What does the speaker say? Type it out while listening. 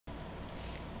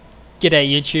G'day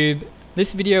YouTube.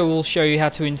 This video will show you how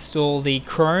to install the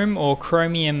Chrome or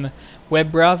Chromium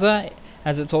web browser,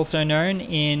 as it's also known,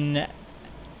 in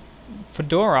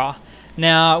Fedora.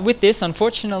 Now with this,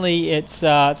 unfortunately it's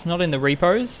not in the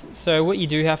repos, so what you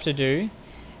do have to do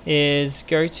is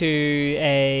go to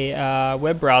a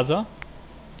web browser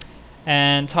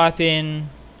and type in,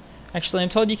 actually I'm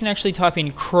told you can actually type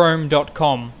in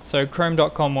chrome.com, so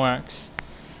chrome.com works.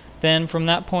 Then from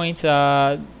that point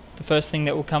the first thing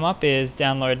that will come up is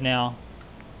download now.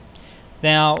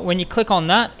 Now when you click on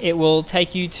that, it will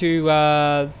take you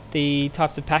to the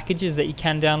types of packages that you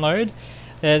can download.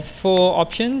 There's 4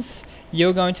 options.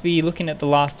 You're going to be looking at the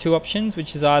last 2 options,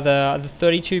 which is either the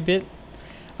 32-bit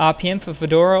RPM for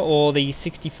Fedora or the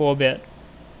 64-bit.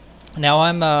 Now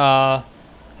I'm a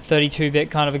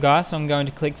 32-bit kind of a guy, so I'm going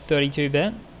to click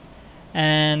 32-bit,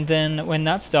 and then when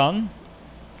that's done,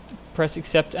 press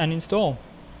accept and install.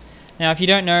 Now if you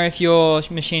don't know if your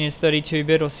machine is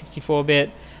 32-bit or 64-bit,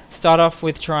 start off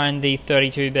with trying the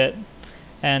 32-bit,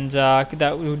 and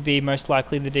that would be most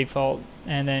likely the default,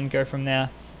 and then go from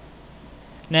there.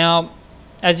 Now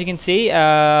as you can see,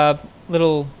 a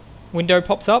little window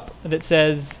pops up that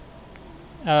says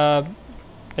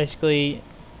basically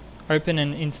open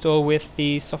and install with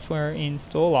the software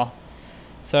installer.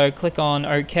 So click on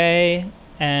OK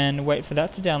and wait for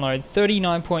that to download.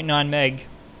 39.9 meg,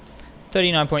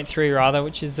 39.3 rather,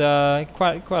 which is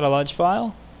quite a large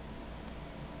file.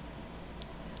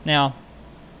 Now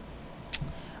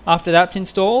after that's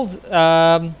installed,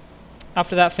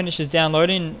 after that finishes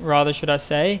downloading, rather should I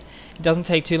say, it doesn't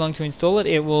take too long to install it.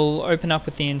 It will open up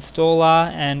with the installer,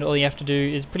 and all you have to do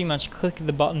is pretty much click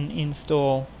the button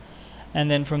install, and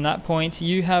then from that point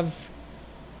you have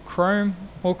Chrome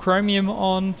or Chromium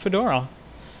on Fedora.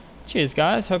 Cheers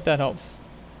guys, hope that helps.